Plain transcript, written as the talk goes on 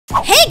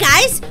Hey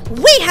guys,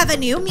 we have a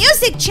new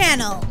music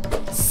channel.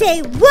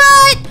 Say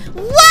what?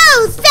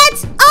 Whoa,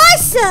 that's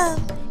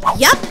awesome!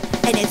 Yup,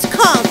 and it's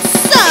called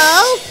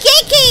So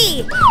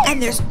Geeky! And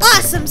there's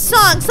awesome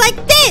songs like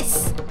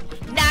this.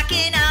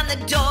 Knocking on the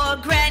door,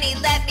 Granny,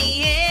 let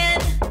me in.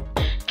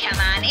 Come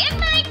on in,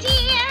 my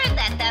dear,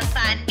 let the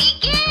fun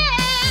begin.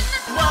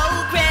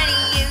 Whoa,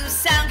 Granny, you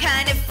sound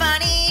kind of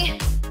funny.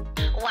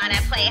 Wanna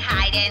play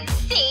hide and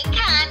seek,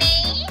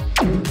 honey?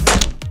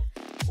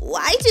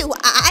 Why do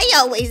I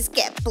always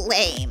get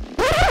blamed?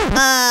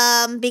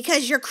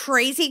 Because you're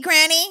crazy,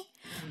 Granny?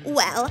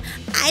 Well,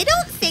 I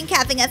don't think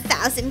having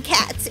 1,000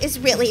 cats is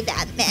really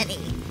that many.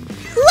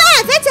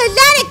 Wow, that's a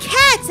lot of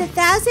cats!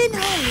 1,000?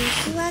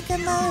 Holy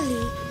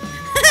guacamole.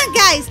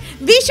 Guys,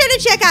 be sure to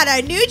check out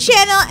our new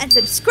channel and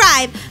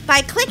subscribe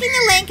by clicking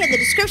the link in the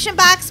description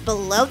box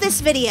below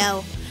this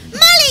video.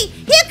 Molly,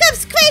 here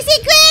comes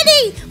Crazy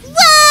Granny!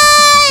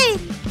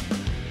 Run!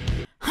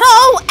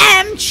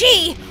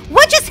 OMG!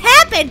 What just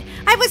happened?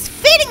 I was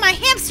feeding my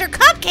hamster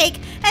Cupcake,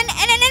 and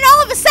then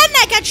all of a sudden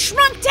I got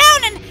shrunk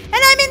down and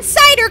I'm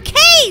inside her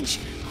cage!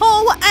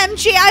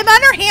 OMG, I'm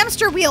on her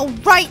hamster wheel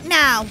right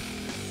now.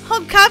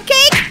 Oh,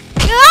 Cupcake?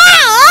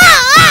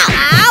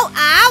 Ow,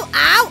 ow,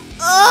 ow.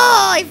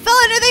 Oh, I fell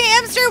into the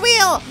hamster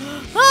wheel.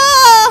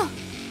 Oh.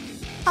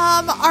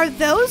 Are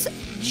those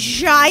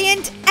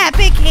giant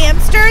epic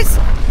hamsters?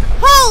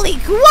 Holy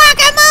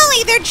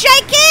guacamole, they're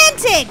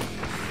gigantic.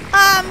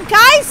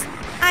 Guys,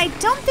 I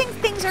don't think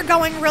things are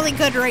going really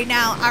good right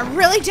now. I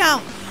really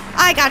don't.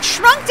 I got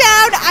shrunk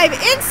down, I'm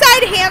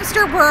inside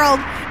hamster world,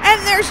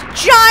 and there's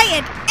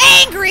giant,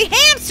 angry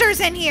hamsters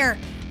in here.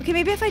 Okay,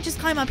 maybe if I just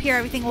climb up here,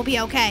 everything will be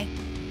okay.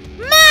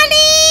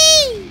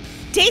 Molly!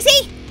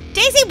 Daisy?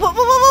 Daisy,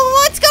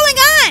 what's going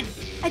on?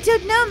 I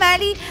don't know,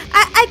 Molly.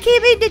 I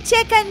came in to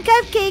check on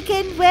Cupcake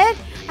and, well,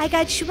 I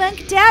got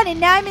shrunk down and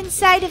now I'm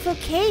inside of a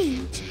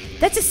cage.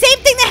 That's the same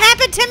thing that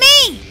happened to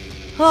me.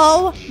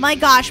 Oh my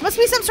gosh, must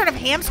be some sort of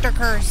hamster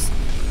curse.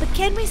 But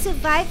can we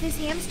survive this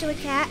hamster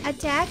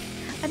attack?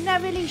 I'm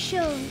not really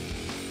sure.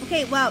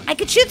 Okay, well, I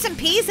could shoot some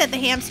peas at the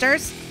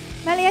hamsters.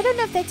 Molly, I don't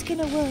know if that's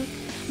gonna work.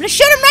 I'm gonna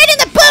shoot him right in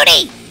the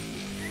booty!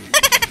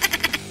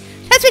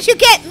 That's what you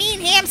get,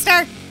 mean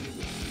hamster.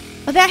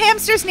 Oh, that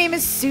hamster's name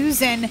is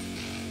Susan.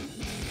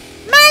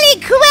 Molly,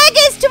 Craig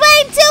is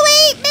trying to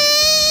eat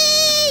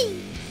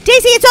me!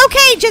 Daisy, it's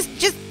okay,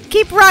 just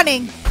keep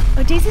running.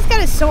 Oh, Daisy's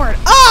got a sword.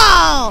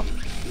 Oh!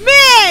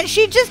 Man,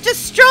 she just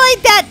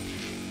destroyed that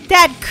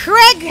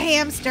Craig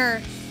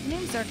hamster.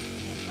 Names are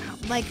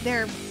like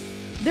they're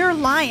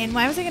lion.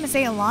 Why was I gonna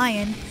say a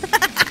lion?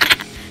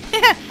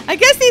 I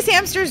guess these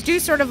hamsters do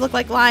sort of look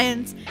like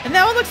lions, and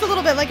that one looks a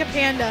little bit like a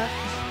panda.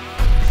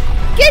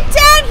 Get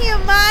down here,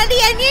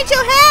 Molly! I need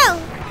your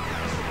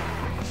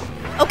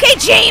help. Okay,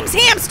 James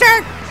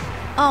hamster.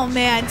 Oh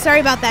man,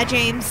 sorry about that,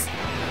 James.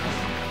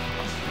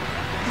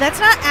 That's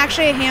not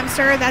actually a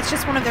hamster. That's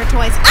just one of their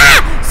toys.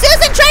 Ah!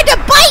 Susan tried to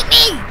bite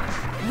me!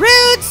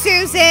 Rude,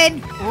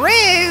 Susan.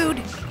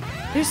 Rude.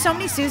 There's so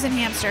many Susan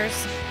hamsters.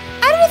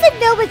 I don't even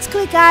know what's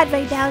going on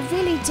right now. I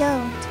really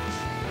don't.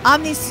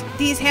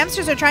 These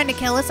hamsters are trying to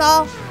kill us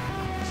all.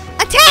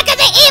 Attack of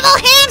the evil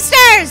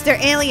hamsters! They're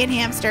alien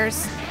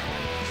hamsters.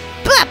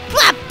 Plop,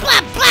 plop,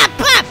 plop, plop,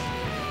 plop.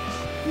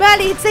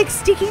 Molly, it's like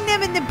sticking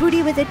them in the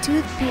booty with a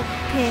toothpick.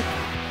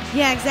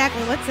 Yeah,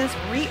 exactly. What's this?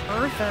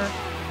 Re-earther.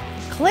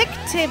 Click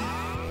to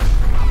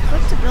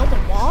build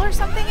a wall or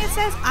something, it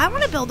says. I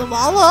want to build a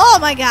wall. Oh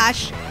my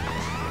gosh.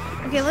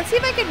 Okay, let's see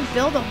if I can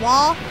build a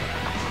wall.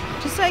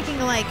 Just so I can,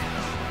 like,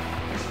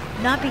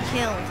 not be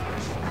killed.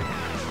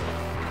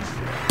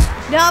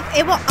 Nope,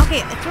 it won't. Okay,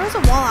 it throws a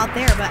wall out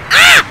there, but...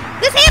 Ah!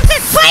 This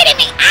hamster's biting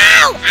me!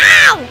 Ow!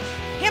 Ow!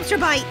 Hamster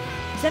bite.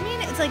 Does that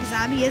mean it's like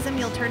zombieism?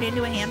 You'll turn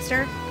into a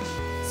hamster?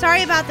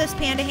 Sorry about this,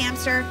 panda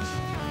hamster.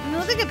 You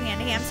look like a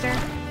panda hamster.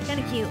 Kind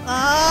of cute.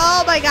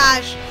 Oh my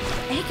gosh.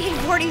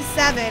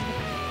 AK-47.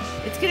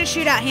 It's gonna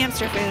shoot out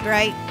hamster food,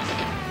 right?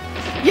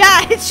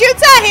 Yeah, it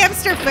shoots out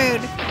hamster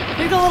food.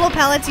 Look at the little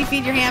pellets you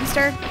feed your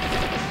hamster.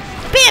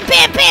 Bam,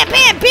 bam, bam,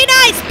 bam! Be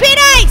nice! Be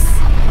nice!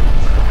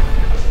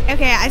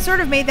 Okay, I sort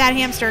of made that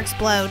hamster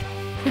explode.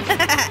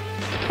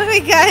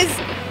 Because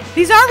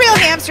these are real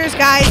hamsters,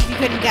 guys, if you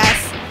couldn't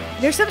guess.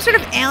 There's some sort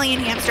of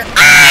alien hamster.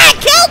 Ah! It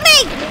killed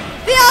me!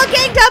 They all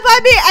ganged up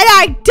on me and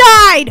I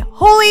died!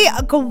 Holy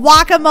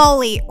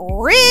guacamole.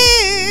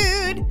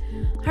 Rude!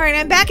 Alright,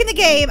 I'm back in the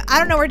game. I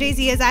don't know where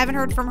Daisy is. I haven't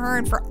heard from her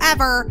in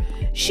forever.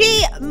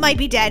 She might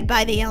be dead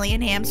by the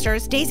alien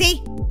hamsters.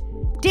 Daisy?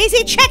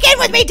 Daisy, check in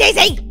with me,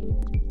 Daisy!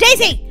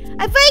 Daisy!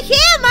 I'm right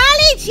here,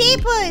 Molly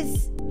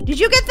Cheapers! Did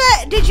you get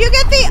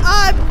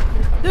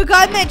the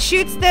gun that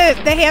shoots the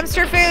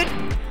hamster food?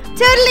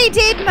 Totally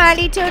did,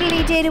 Molly,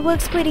 totally did. It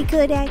works pretty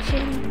good,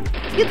 actually.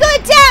 You go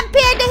down,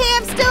 panda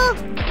hamster!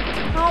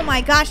 Oh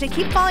my gosh, they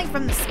keep falling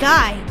from the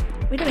sky.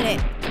 Wait a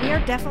minute. We are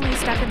definitely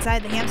stuck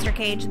inside the hamster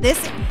cage.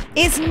 This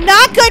is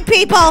not good,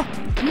 people!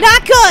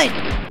 Not good!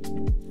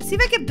 Let's see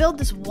if I can build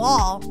this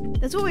wall.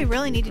 That's what we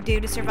really need to do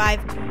to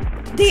survive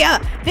the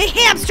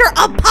hamster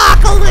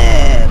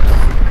apocalypse!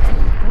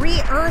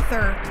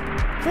 Re-earther.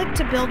 Click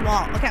to build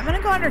wall. Okay, I'm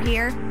gonna go under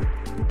here.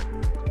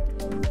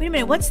 Wait a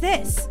minute, what's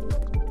this?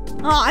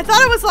 Oh, I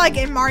thought it was like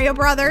in Mario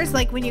Brothers,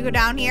 like when you go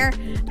down here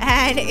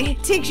and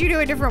it takes you to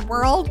a different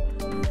world.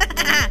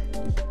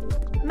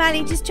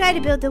 Molly, just try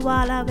to build the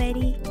wall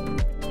already.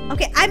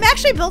 Okay, I'm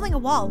actually building a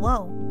wall.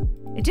 Whoa.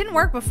 It didn't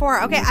work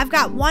before. Okay, I've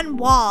got one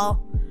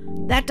wall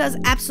that does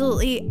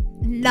absolutely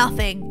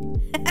nothing.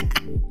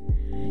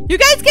 You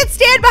guys can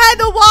stand behind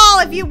the wall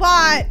if you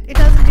want. It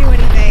doesn't do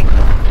anything.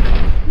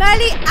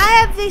 Molly,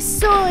 I have this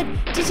sword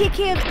to take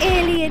care of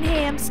alien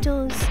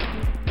hamsters.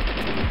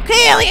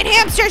 Okay, alien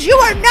hamsters, you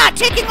are not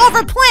taking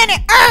over planet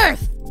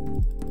Earth!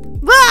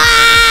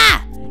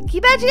 Ah! Can you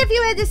imagine if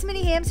you had this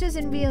many hamsters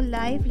in real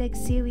life? Like,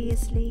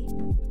 seriously?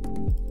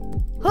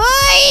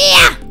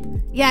 Oh,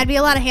 yeah, it'd be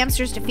a lot of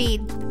hamsters to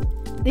feed.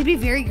 They'd be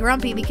very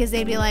grumpy because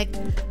they'd be like,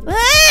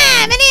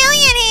 I'm an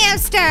alien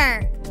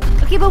hamster!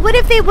 Okay, but what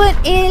if they weren't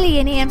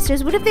alien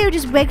hamsters? What if they were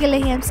just regular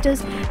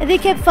hamsters and they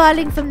kept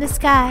falling from the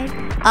sky?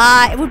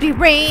 It would be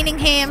raining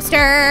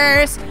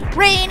hamsters!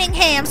 Raining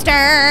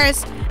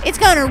hamsters! It's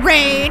gonna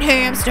rain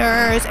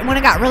hamsters! And when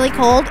it got really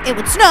cold, it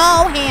would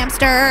snow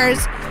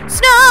hamsters!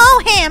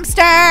 Snow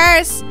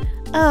hamsters!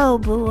 Oh,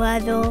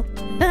 brother.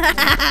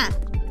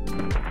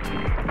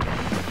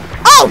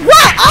 Oh,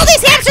 whoa! All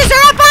these hamsters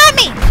are up on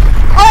me!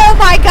 Oh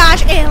my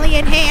gosh,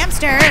 alien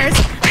hamsters!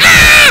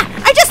 Ah!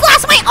 I just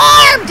lost my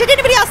arm! Did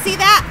anybody else see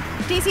that?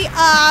 Daisy,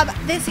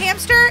 this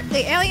hamster,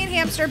 the alien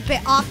hamster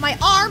bit off my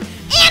arm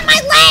and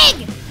my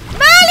leg!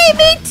 Molly,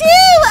 me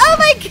too! Oh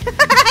my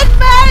god,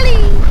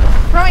 Molly!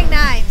 Throwing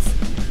knives.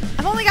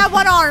 I've only got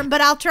one arm,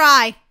 but I'll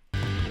try.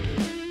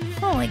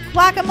 Holy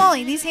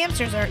guacamole, these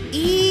hamsters are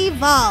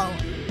evil.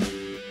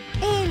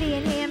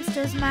 Alien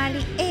hamsters,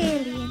 Molly,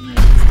 alien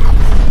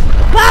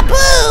hamsters.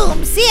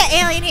 Ba-boom! See ya,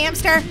 alien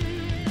hamster.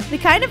 We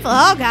kind of,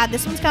 oh god,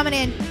 this one's coming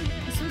in.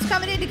 This one's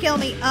coming in to kill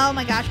me. Oh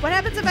my gosh, what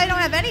happens if I don't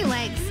have any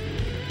legs?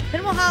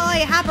 Then we'll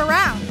hop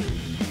around.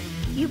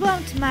 You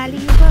won't, Molly,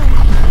 you won't.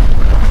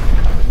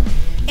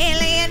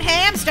 Alien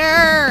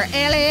hamster,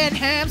 alien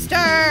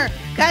hamster.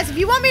 Guys, if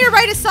you want me to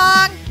write a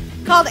song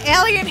called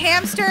Alien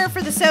Hamster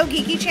for the So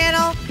Geeky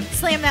channel,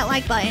 slam that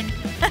like button.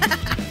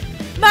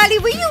 Molly,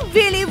 will you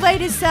really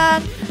write a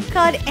song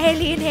called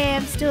Alien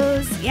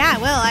Hamsters? Yeah, I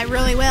will. I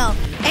really will.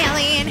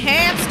 Alien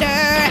hamster,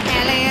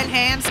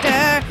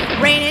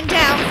 raining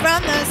down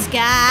from the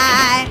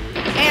sky.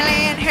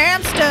 Alien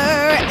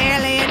hamster,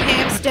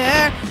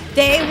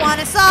 they want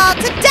us all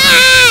to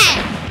die.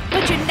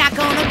 But you're not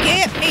gonna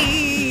get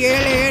me,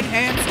 alien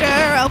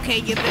hamster. Okay,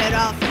 you bit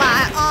off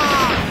my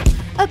arm.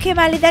 Okay,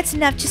 Molly, that's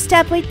enough. Just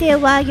stop right there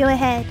while you're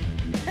ahead.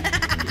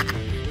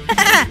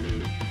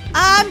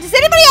 Does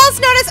anybody else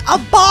notice a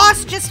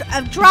boss just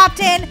dropped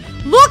in?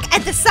 Look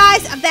at the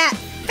size of that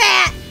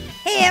fat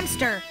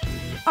hamster.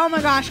 Oh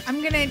my gosh,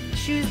 I'm gonna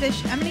use this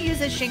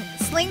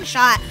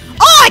slingshot.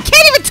 Oh, I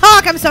can't even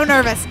talk. I'm so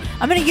nervous.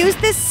 I'm gonna use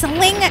this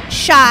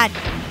slingshot,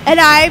 and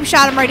I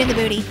shot him right in the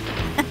booty.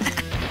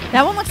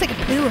 That one looks like a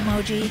poo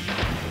emoji.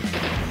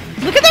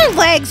 Look at their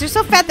legs. They're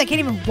so fat they can't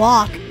even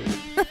walk.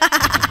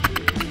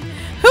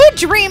 Who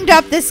dreamed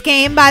up this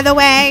game, by the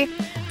way?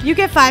 You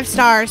get 5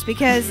 stars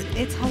because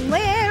it's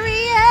hilarious.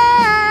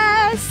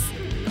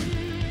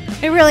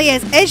 It really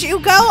is. As you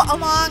go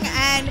along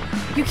and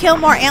you kill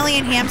more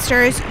alien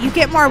hamsters, you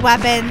get more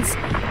weapons,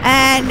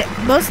 and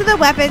most of the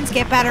weapons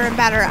get better and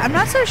better. I'm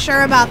not so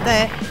sure about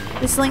the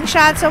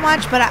slingshot so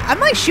much, but I'm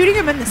like shooting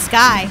them in the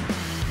sky.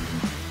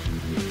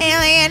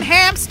 Alien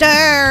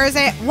hamsters.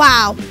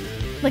 Wow.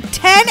 Like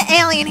 10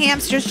 alien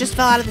hamsters just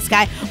fell out of the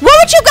sky. What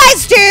would you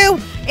guys do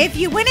if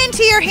you went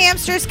into your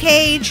hamster's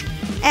cage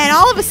and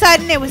all of a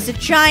sudden it was a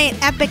giant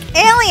epic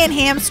alien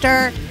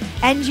hamster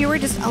and you were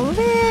just a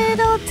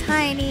little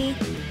tiny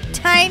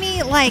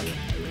like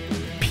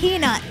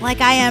peanut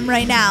like I am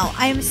right now?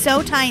 I am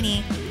so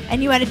tiny,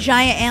 and you had a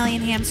giant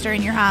alien hamster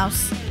in your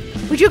house.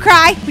 Would you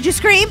cry? Would you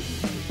scream?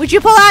 Would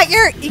you pull out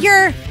your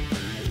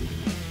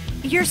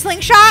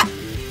slingshot?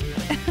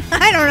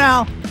 I don't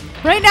know.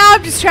 Right now,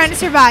 I'm just trying to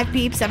survive,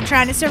 peeps. I'm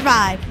trying to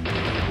survive.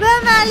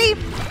 Well, Molly,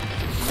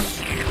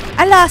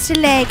 I lost a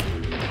leg.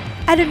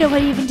 I don't know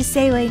what even to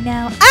say right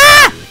now.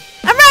 Ah!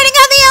 I'm riding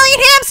on the alien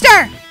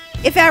hamster!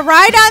 If I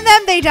ride on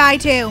them, they die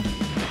too.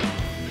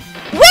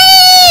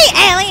 Whee!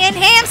 Alien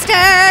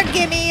hamster,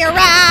 give me a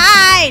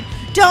ride!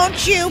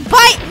 Don't you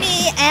bite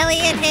me,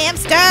 alien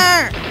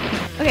hamster!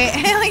 Okay,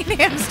 alien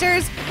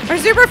hamsters are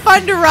super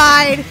fun to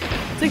ride.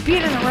 It's like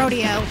being in a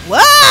rodeo.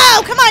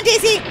 Whoa! Come on,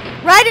 Daisy!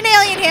 Ride an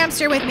alien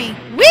hamster with me.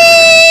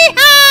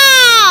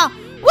 Wee-haw!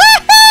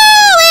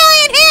 Woohoo!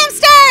 Alien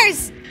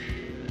hamsters!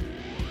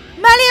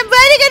 Molly, I'm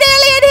riding an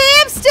alien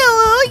hamster!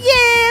 Oh,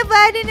 yeah!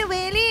 Riding an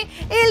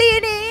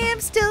alien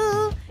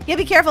hamster! Yeah,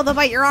 be careful. They'll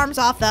bite your arms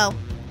off, though.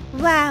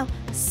 Wow.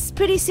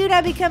 Pretty soon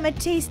I'll become a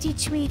tasty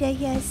treat, I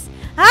guess.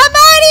 I'm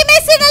already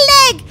missing a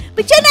leg!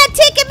 But you're not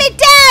taking me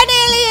down,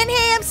 alien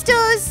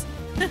hamsters!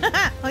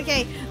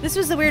 Okay, this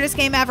was the weirdest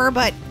game ever,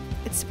 but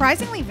it's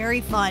surprisingly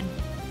very fun.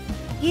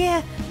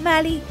 Yeah,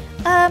 Molly,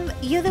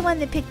 you're the one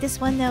that picked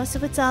this one, though, so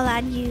it's all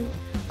on you.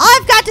 All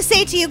I've got to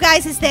say to you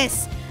guys is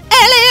this.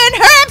 Alien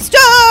hamster!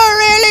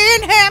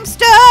 Alien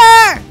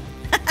hamster!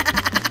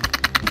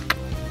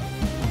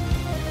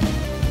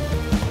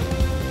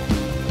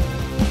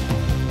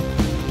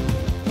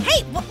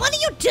 Hey, what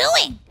are you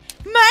doing?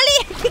 Molly,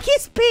 I think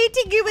he's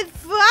painting you with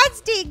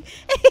frosting.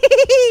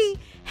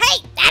 Hey,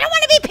 I don't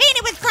want to be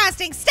painted with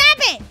frosting. Stop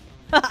it.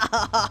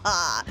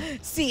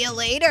 See you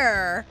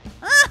later.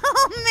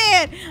 Oh,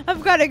 man.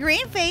 I've got a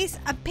green face,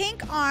 a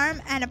pink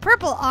arm, and a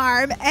purple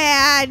arm,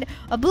 and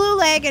a blue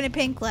leg and a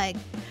pink leg.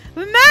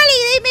 Molly,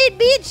 they made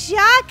me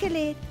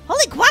chocolate.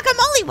 Holy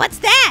guacamole, what's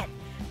that?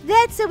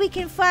 That's so we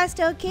can frost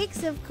our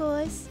cakes, of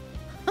course.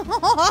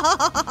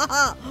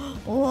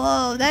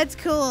 Whoa, that's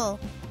cool.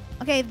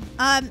 Okay,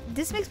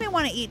 this makes me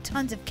want to eat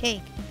tons of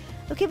cake.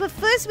 Okay, but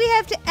first we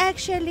have to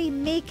actually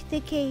make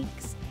the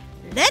cakes.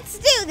 Let's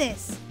do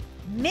this.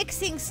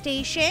 Mixing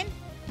station.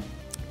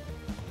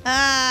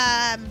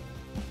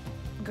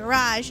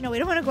 Garage. No, we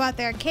don't want to go out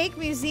there. Cake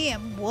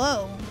museum.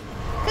 Whoa.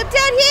 Come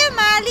down here,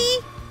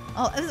 Molly.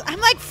 Oh, I'm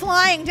like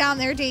flying down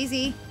there,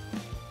 Daisy.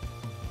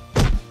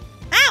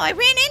 Ow, I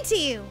ran into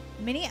you.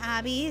 Mini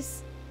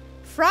obbies.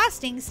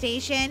 Frosting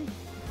station.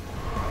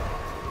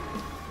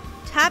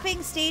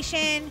 Topping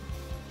station.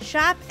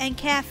 Shop and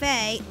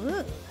cafe.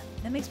 Ooh,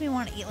 that makes me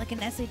want to eat like a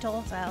Nestle Toll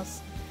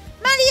House.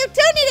 Molly, you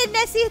don't need a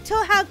Nestle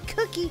Toll House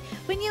cookie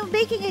when you're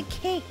making a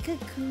cake.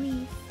 Good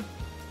grief.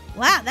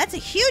 Wow, that's a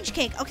huge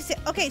cake.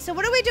 Okay, so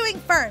what are we doing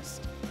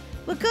first?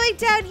 We're going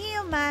down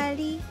here,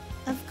 Molly.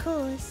 Of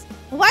course.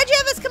 Well, why'd you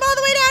have us come all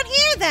the way down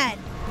here then?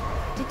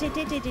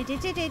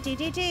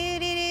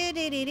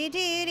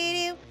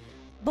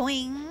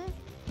 Boing.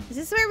 Is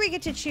this where we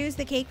get to choose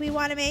the cake we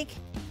want to make?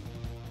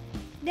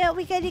 No,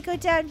 we gotta go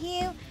down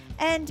here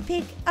and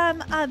pick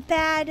a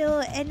battle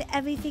and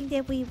everything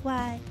that we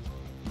want.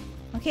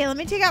 Okay, let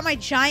me take out my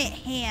giant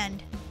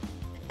hand.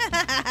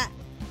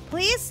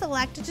 Please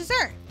select a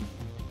dessert.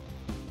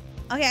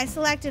 Okay, I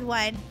selected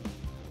one.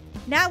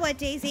 Now what,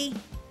 Daisy?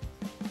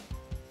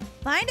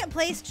 Find a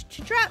place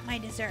to drop my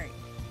dessert.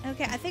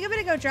 Okay, I think I'm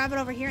gonna go drop it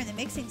over here in the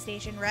mixing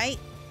station, right?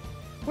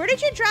 Where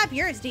did you drop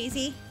yours,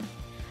 Daisy?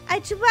 I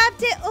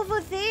dropped it over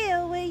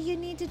there where you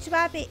need to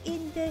drop it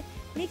in the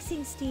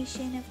mixing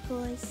station, of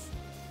course.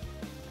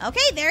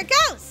 Okay, there it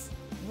goes.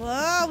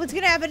 Whoa, what's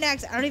gonna happen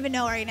next? I don't even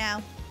know right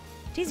now.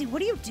 Daisy,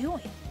 what are you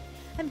doing?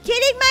 I'm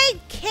getting my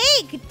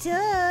cake,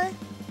 duh.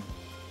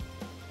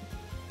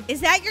 Is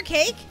that your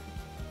cake?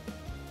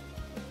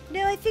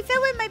 No, I think that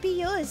one might be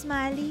yours,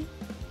 Molly.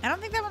 I don't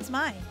think that one's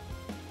mine.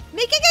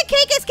 Making a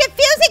cake is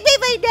confusing me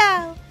right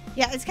now.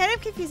 Yeah, it's kind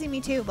of confusing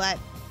me too, but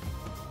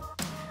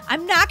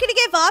I'm not gonna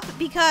give up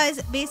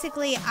because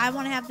basically I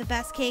want to have the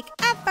best cake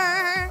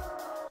ever.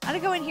 I'm gonna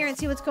go in here and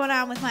see what's going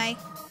on with my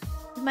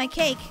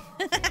cake.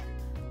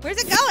 Where's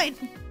it going?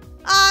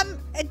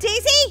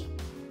 Daisy?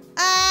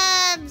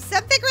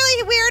 Something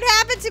really weird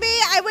happened to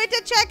me. I went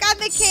to check on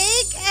the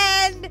cake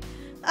and,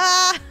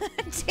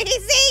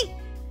 Daisy?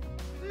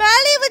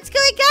 Molly, what's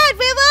going on?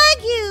 Where are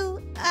you?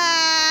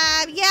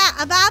 Yeah,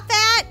 about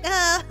that,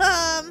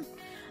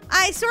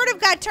 I sort of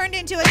got turned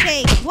into a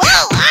cake.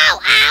 Whoa, ow,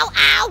 ow,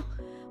 ow.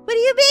 What do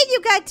you mean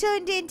you got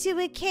turned into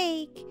a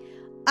cake?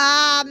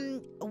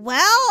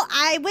 Well,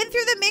 I went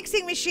through the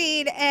mixing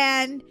machine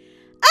and,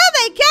 oh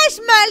my gosh,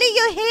 Molly,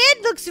 your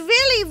hand looks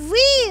really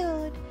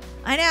weird.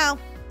 I know,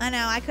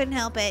 I couldn't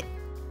help it.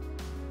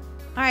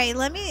 All right,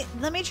 let me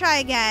try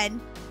again.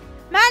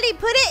 Molly,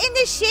 put it in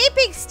the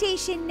shaping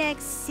station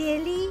next,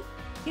 silly.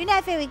 You're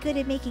not very good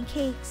at making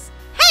cakes.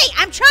 Hey,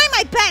 I'm trying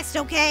my best,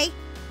 okay?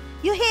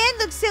 Your hand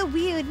looks so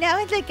weird. Now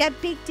it's like I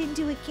baked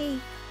into a cake.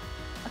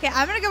 Okay,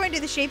 I'm gonna go into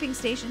the shaping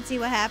station and see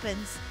what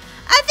happens.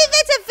 I think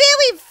that's a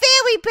very,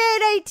 very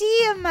bad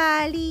idea,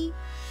 Molly.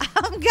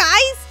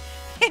 Guys,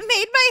 it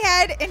made my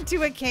head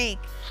into a cake.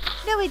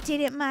 No, it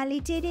didn't, Molly,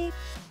 did it?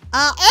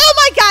 Oh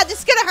my God, this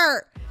is gonna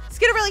hurt. It's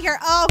gonna really hurt.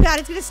 Oh God,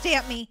 it's gonna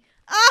stamp me.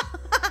 Oh.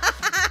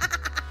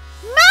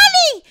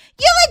 Molly,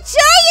 you're a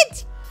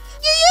giant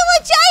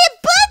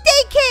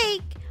birthday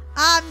cake.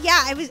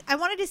 Yeah, I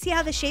wanted to see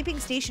how the shaping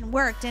station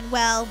worked, and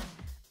well,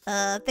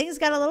 things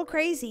got a little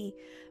crazy.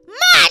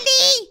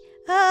 Molly,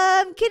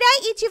 can I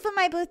eat you for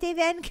my birthday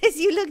then? Because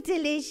you look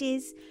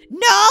delicious.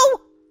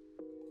 No!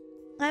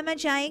 I'm a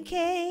giant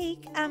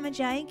cake. I'm a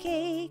giant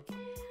cake.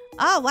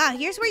 Oh, wow.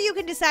 Here's where you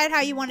can decide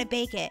how you want to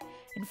bake it.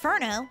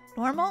 Inferno,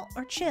 normal,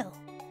 or chill.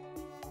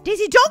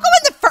 Daisy, don't go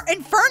in the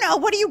Inferno.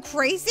 What are you,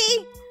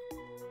 crazy?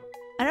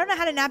 I don't know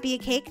how to not be a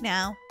cake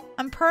now.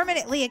 I'm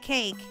permanently a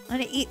cake. I'm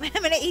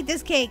gonna eat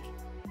this cake.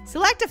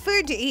 Select a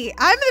food to eat.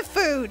 I'm the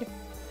food.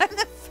 I'm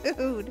the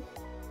food.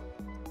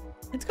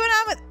 What's going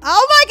on with...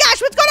 Oh my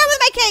gosh, what's going on with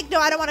my cake? No,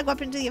 I don't want to go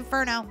up into the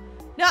Inferno.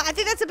 No, I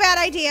think that's a bad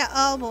idea.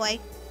 Oh boy.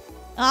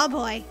 Oh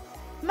boy.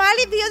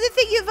 Molly, the other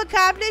thing you've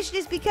accomplished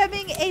is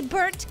becoming a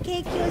burnt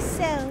cake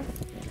yourself.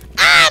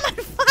 Ah, I'm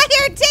on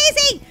fire,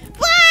 Daisy!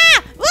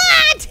 Wah!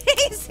 Wah!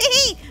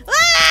 Daisy!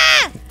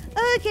 Wah!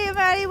 Okay,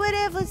 Molly,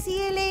 whatever. See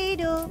you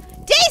later.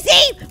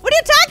 Daisy! What are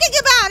you talking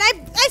about?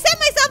 I set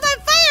myself on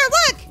fire,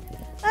 look!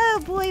 Oh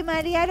boy,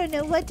 Molly, I don't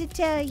know what to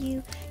tell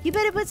you. You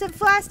better put some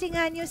frosting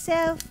on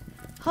yourself.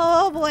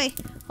 Oh boy.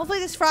 Hopefully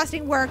this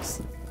frosting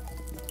works.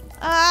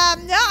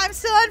 No, I'm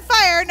still on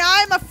fire. Now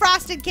I'm a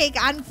frosted cake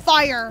on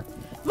fire.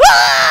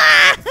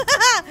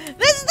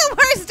 This is the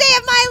worst day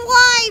of my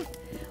life.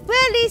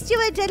 Well, at least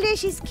you're a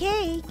delicious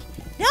cake.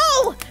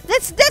 No,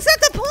 that's not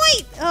the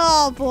point.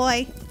 Oh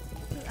boy.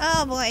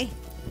 Oh boy.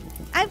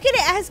 I'm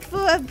gonna ask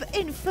for an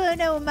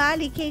Inferno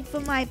Mali cake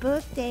for my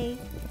birthday.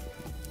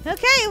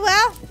 Okay,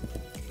 well,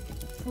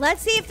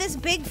 let's see if this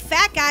big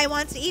fat guy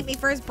wants to eat me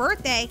for his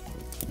birthday.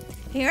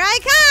 Here I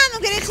come.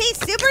 I'm gonna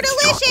taste super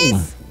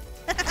delicious.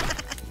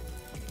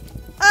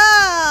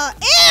 Oh,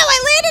 ew,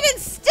 I landed in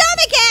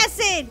stomach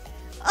acid.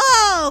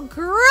 Oh,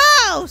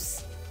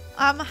 gross.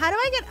 How do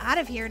I get out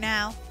of here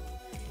now?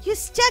 You're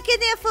stuck in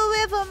there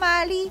forever,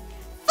 Molly.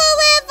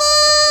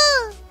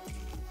 Forever!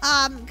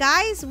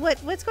 Guys,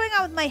 what's going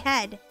on with my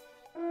head?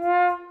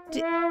 Am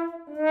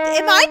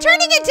I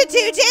turning into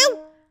Tutu?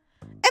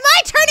 Am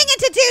I turning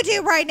into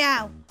Tutu right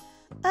now?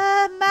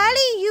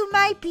 Molly, you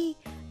might be.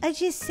 I'm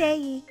just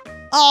saying.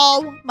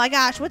 Oh my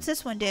gosh, what's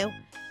this one do?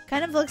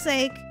 Kind of looks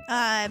like,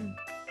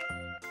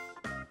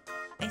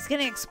 it's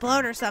gonna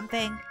explode or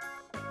something.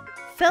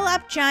 Fill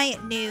up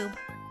giant noob.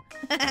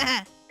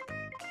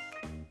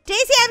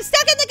 Daisy, I'm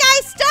stuck in the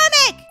guy's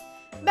stomach!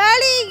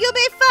 Molly, you'll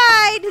be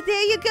fine.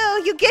 There you go.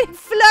 You're getting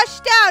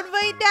flushed out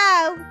right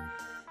now.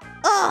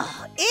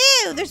 Oh,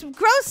 ew. There's some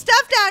gross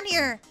stuff down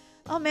here.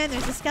 Oh, man,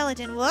 there's a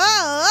skeleton. Whoa,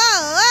 whoa,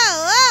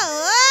 whoa,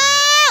 whoa,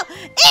 whoa.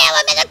 Ew,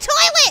 I'm in the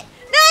toilet.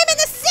 No, I'm in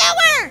the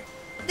sewer.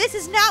 This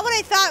is not what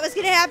I thought was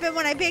going to happen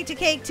when I baked a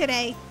cake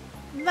today.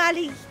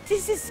 Molly,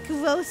 this is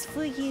gross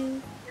for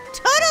you.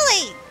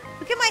 Totally.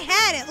 Look at my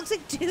head. It looks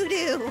like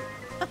doo-doo.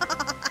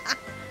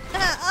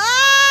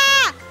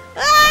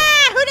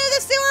 Who knew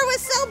the sewer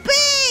was so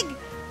big?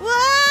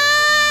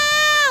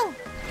 Whoa!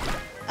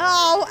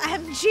 Oh,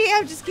 MG,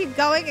 I just keep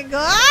going and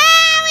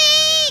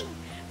going.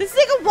 This is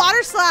like a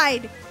water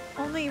slide.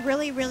 Only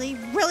really, really,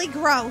 really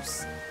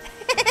gross.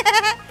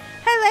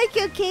 I like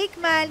your cake,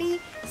 Molly.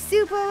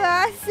 Super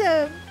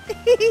awesome.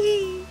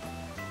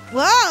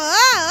 Whoa,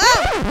 whoa,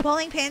 whoa.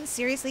 Bowling pins,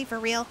 seriously, for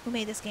real? Who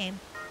made this game?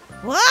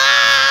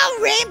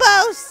 Whoa,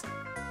 rainbows.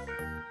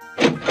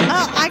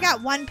 Oh, I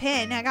got one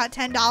pin. I got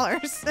 $10.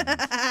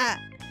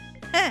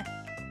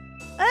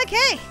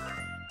 Okay,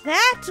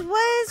 that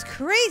was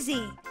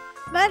crazy.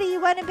 Molly, you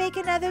want to bake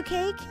another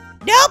cake?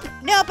 Nope,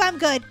 I'm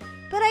good.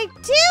 But I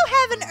do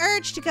have an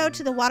urge to go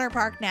to the water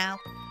park now.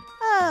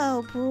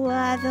 Oh,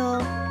 brother.